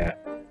the bat,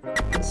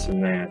 just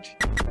from that.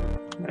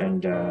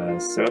 And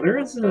so I'm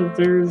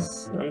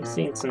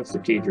seeing some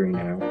strategery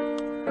now.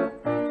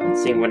 I'm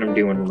seeing what I'm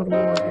doing a little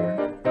more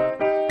here.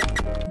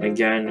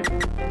 Again,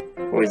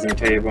 poison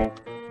table,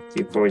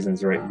 2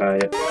 poisons right by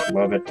it,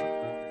 love it.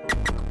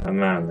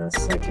 I'm on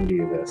this, I can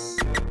do this.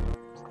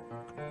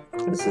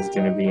 This is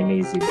gonna be an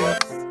easy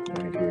death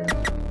right here.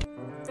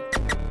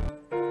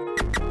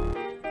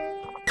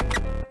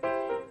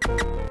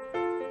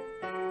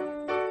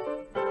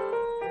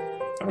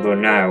 Although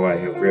now I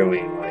have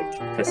really like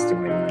pissed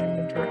away my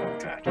inventory. Oh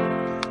god.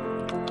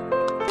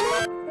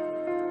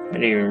 I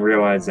didn't even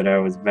realize that I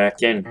was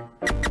back in.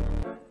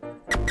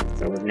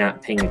 So I was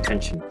not paying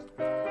attention.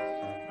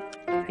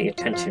 Pay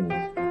attention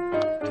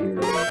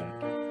to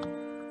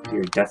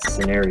your death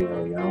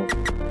scenario, y'all.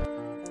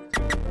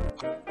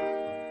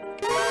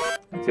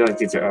 I feel like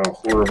these are all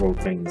horrible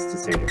things to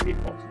say to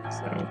people,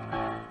 so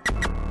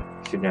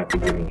I should not be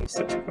giving you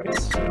such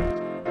advice. So.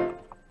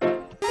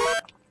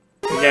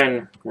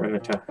 Again, we're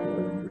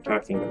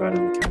talking about it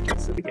in the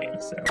context of the game,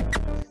 so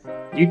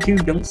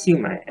YouTube, don't sue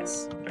my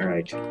ass.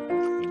 Alright.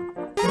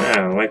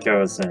 Now, like I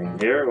was saying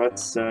here,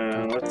 let's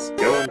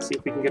go and see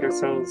if we can get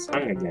ourselves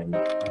hung again.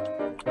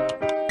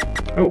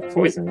 Oh,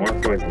 poison, more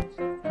poison.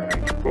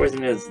 Alright,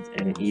 poison is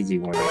an easy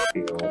one, I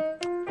feel,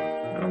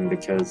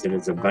 because it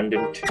is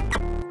abundant.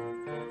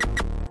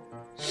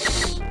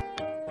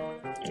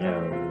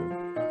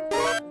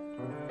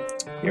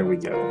 Here we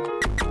go.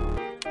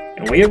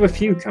 And we have a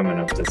few coming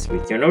up this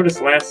week. You'll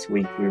notice last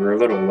week we were a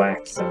little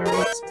lax in our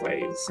Let's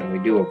Plays, and we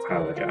do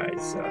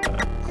apologize.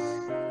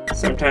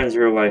 Sometimes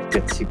real life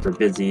gets super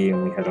busy,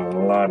 and we had a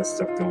lot of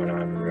stuff going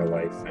on in real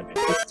life, and it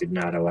just did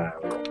not allow.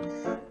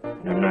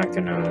 And I'm not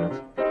gonna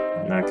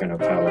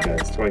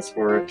apologize twice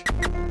for it,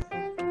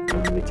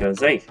 because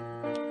hey,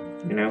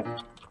 you know,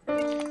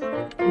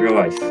 real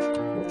life.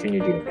 What can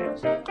you do, man?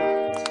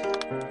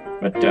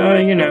 But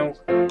you know,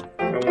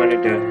 I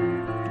wanted to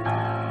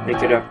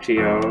make it up to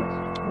y'all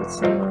with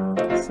some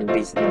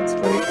decent Let's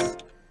Plays.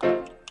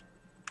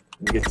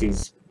 Get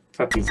these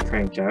puppies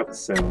cranked out,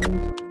 so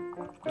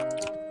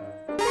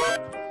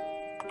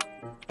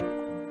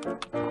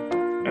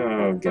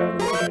oh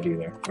god, what did I do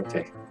there?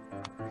 Okay.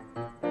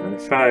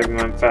 I'm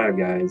on 5,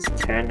 guys.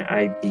 Can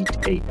I beat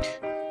 8?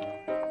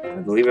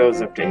 I believe I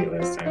was up to 8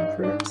 last time,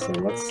 correct? So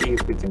let's see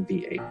if we can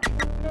beat 8.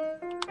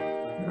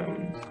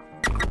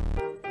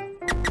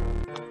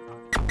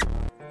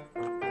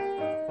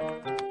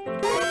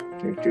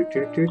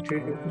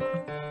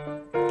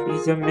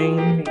 He's a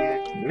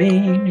maniac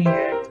in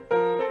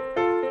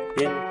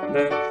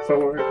the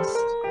forest,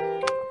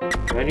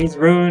 and he's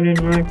running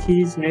like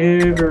he's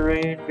never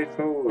ran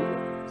before.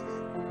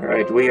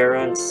 Alright, we are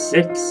on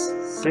 6,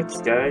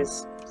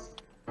 guys.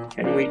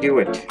 Can we do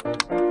it?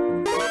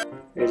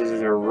 It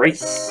is a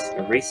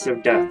race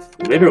of death,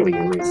 literally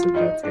a race of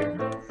death here.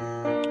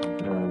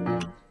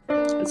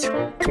 Let's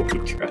really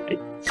try.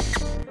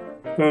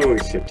 Holy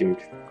shit,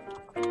 dude.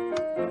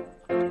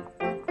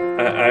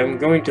 I'm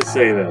going to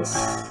say this.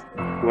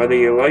 Whether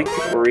you like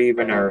or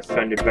even are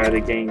offended by the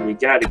game, you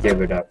gotta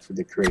give it up for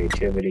the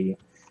creativity.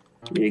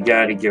 You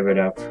gotta give it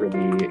up for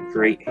the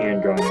great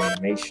hand-drawn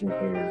animation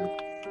here.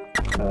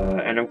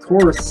 And of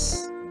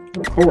course,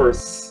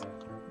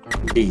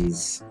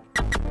 these,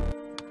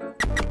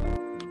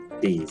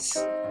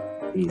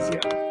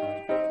 yeah.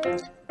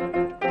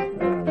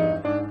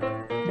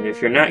 And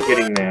if you're not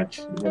getting that,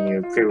 then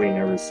you've clearly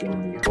never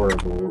seen the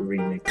horrible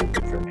remake of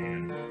Wicker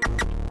Man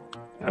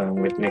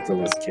with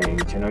Nicolas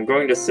Cage. And I'm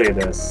going to say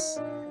this.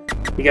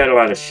 He got a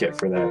lot of shit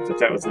for that, but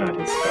that was not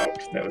his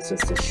fault. That was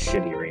just a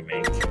shitty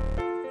remake.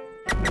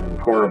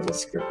 Horrible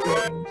script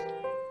writing.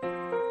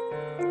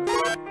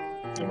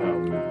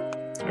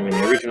 I mean,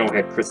 the original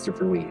had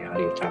Christopher Lee. How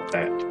do you top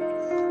that?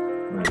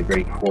 One of the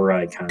great horror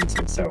icons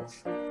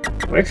himself.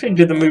 We actually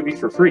did the movie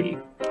for free,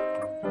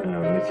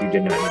 if you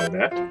did not know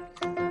that.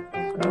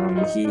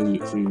 He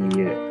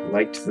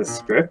liked the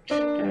script,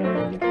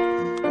 and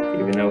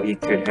even though he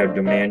could have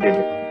demanded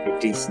a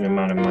decent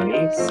amount of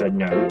money, said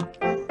no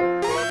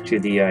to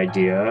the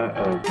idea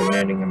of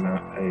demanding a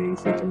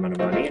huge amount of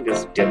money, and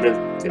just did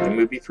the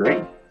movie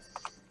free.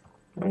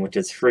 Which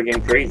is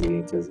friggin'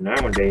 crazy, because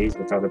nowadays,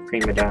 with all the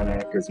prima donna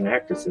actors and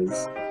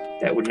actresses,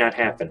 that would not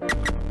happen.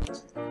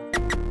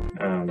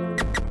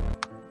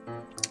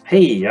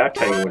 Hey, I'll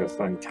tell you what a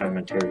fun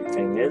commentary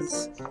thing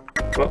is.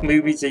 What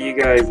movies are you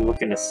guys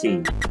looking to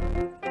see?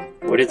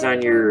 What is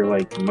on your,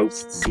 like,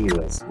 most-see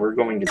list? We're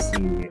going to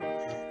see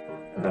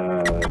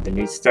the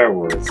new Star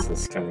Wars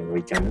this coming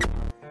weekend.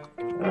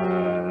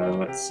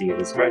 Let's see,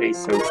 it is Friday,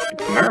 so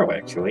tomorrow,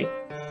 actually.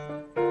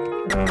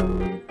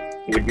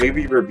 With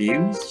movie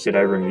reviews, should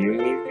I review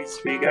movies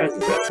for you guys?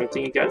 Is that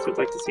something you guys would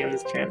like to see on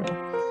this channel?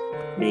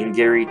 Me and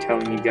Gary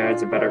telling you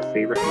guys about our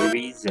favorite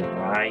movies and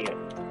why,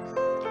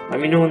 and let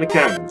me know in the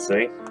comments,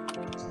 eh?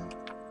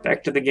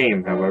 Back to the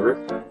game, however.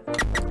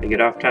 I get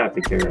off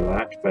topic here a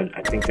lot, but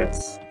I think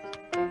that's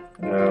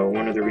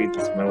one of the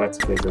reasons my Let's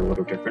Plays are a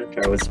little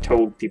different. I was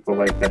told people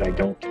like that I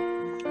don't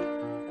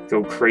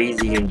go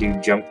crazy and do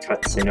jump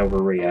cuts and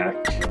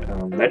overreact.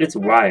 That is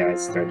why I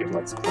started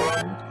Let's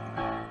Playing.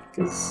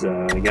 Because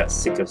I got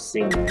sick of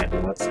seeing that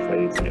in Let's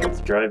Plays, and it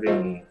was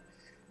driving me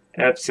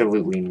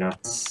absolutely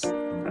nuts.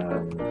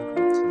 And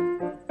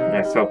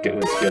I felt it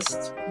was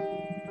just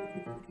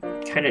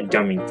kind of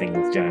dumbing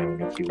things down,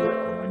 if you will.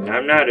 And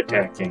I'm not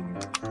attacking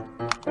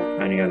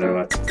any other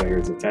Let's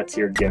Players. If that's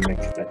your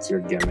gimmick, that's your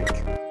gimmick.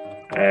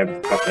 I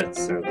have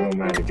puppets, so who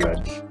am I to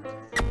judge?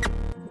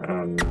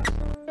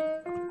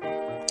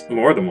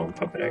 More than one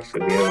puppet,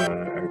 actually. We have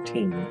our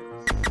team.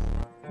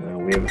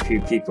 We have a few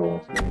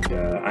people, and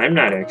I'm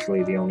not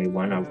actually the only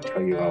one. I'll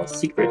tell you all a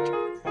secret.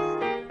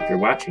 If you're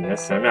watching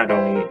this, I'm not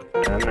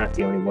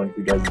the only one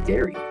who does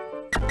Gary.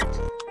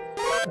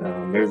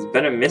 There's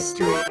been a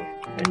mystery,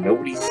 and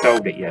nobody's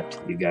solved it yet,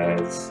 you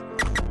guys.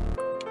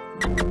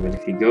 But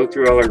if you go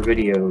through all our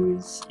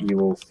videos, you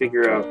will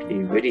figure out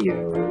a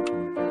video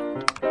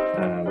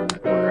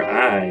where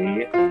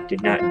I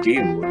did not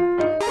do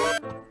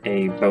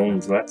a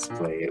Bones Let's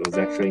Play. It was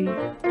actually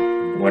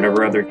one of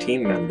our other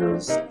team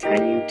members.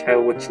 Can you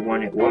tell which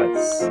one it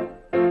was?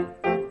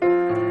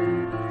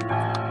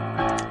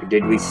 Or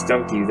did we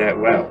stump you that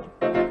well?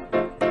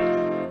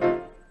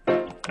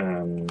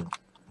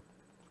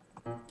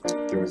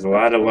 There was a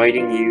lot of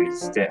lighting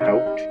used that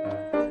helped.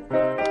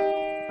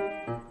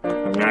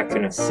 I'm not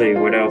gonna say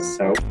what else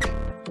helped.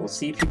 We'll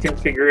see if you can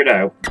figure it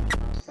out.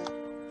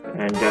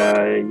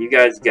 And you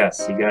guys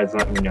guess. You guys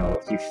let me know.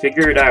 If you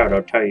figure it out,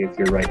 I'll tell you if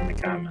you're right in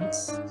the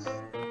comments.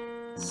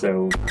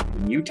 So,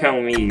 you tell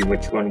me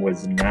which one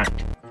was not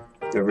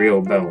the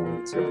real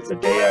Bones. It was a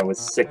day I was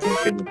sick and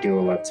couldn't do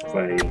a Let's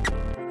Play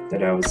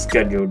that I was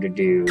scheduled to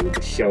do.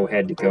 The show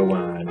had to go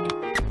on.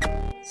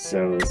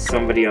 So,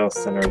 somebody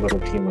else on our little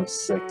team of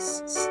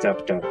 6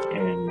 stepped up,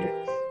 and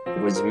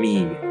it was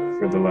me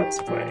for the Let's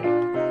Play.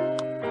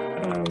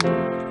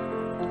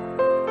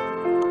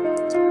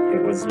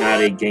 It was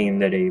not a game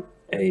that I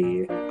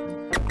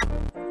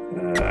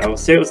will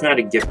say it was not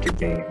a gifted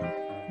game.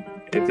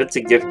 If it's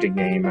a gifted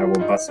game, I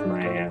will bust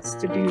my ass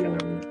to do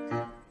them,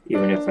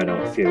 even if I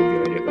don't feel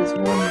good. It was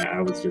one that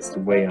I was just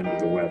way under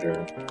the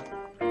weather.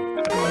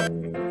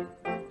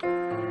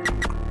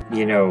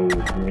 You know,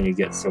 when you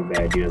get so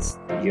bad, you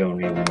don't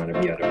even want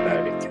to be out of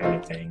bed, kind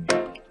of thing.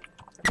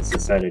 I just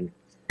decided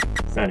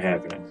it's not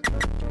happening.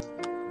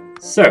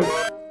 So,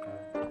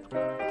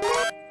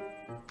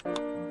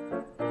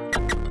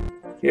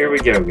 here we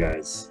go,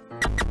 guys.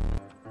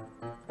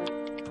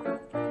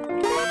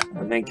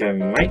 I think I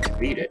might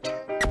beat it.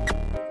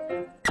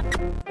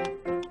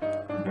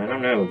 I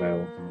don't know,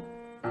 though.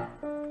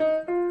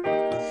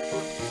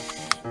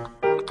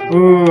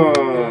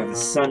 Oh, the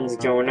sun's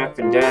going up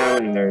and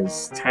down, and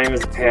there's time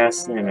is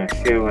passing, and I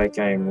feel like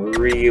I'm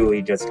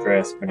really just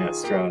grasping at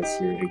straws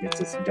here to get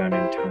this done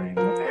in time.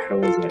 What the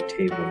hell is that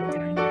table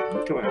behind it?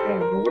 What do I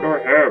have? What do I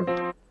have?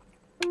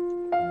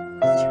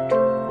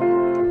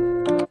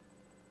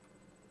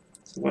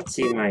 So let's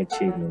see my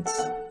achievements.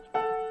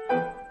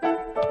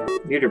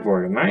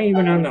 Leaderboard. Am I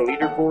even on the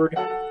leaderboard?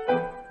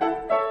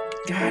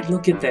 God,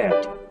 look at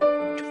that.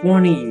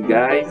 20, you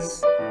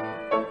guys.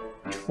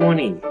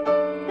 20.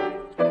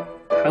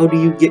 How do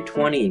you get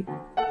 20?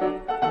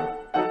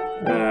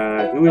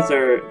 Who is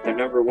the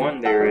number 1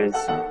 there is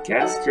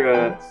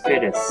Gastra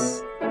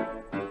Fitus.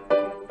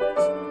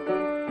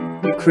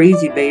 You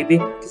crazy, baby.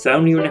 Because I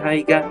don't even know how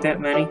you got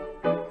that many.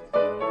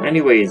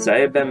 Anyways, I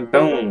have been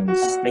Bones.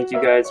 Thank you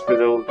guys for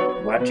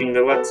watching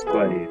the Let's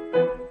Play.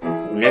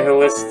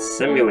 Nihilist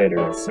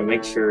Simulator. So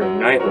make sure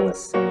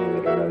Nihilist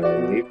Simulator, I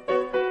believe.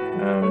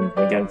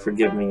 Again, weekend,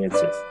 forgive me, it's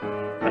just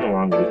been a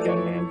long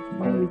weekend, man.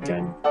 Long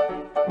weekend.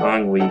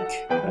 Long week.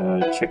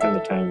 Checking the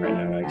time right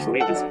now, actually,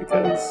 just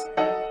because,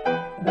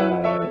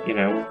 you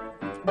know,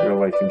 real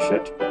life and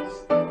shit.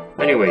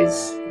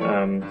 Anyways,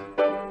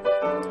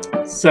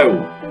 so,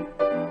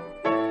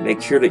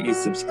 make sure that you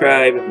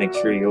subscribe, make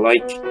sure you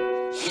like.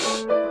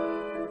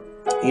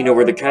 You know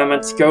where the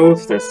comments go,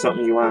 if there's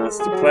something you want us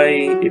to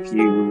play, if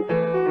you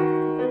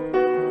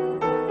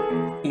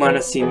want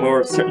to see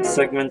more of certain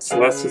segments,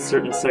 less of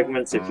certain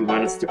segments, if you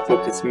want us to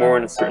focus more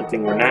on a certain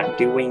thing we're not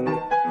doing,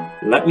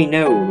 let me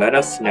know, let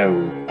us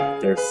know.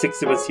 There's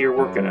 6 of us here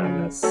working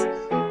on this.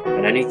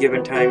 At any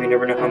given time, you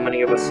never know how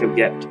many of us you'll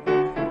get.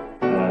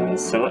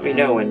 So let me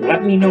know, and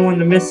let me know on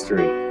the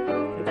mystery.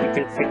 If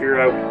you can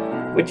figure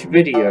out which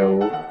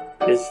video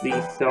is the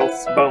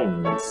Felth's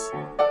Bones.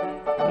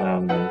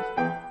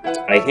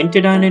 I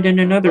hinted on it in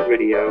another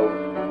video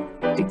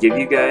to give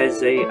you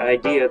guys an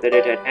idea that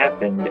it had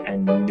happened,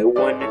 and no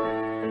one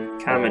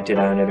commented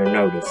on it or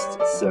noticed.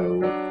 So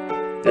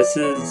this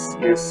is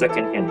your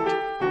second hint,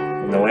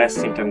 and the last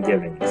hint I'm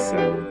giving.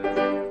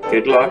 So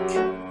good luck.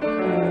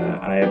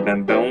 I have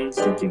been Bones.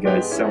 Thank you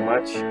guys so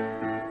much.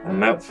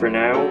 I'm out for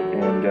now,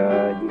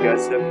 and you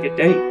guys have a good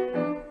day.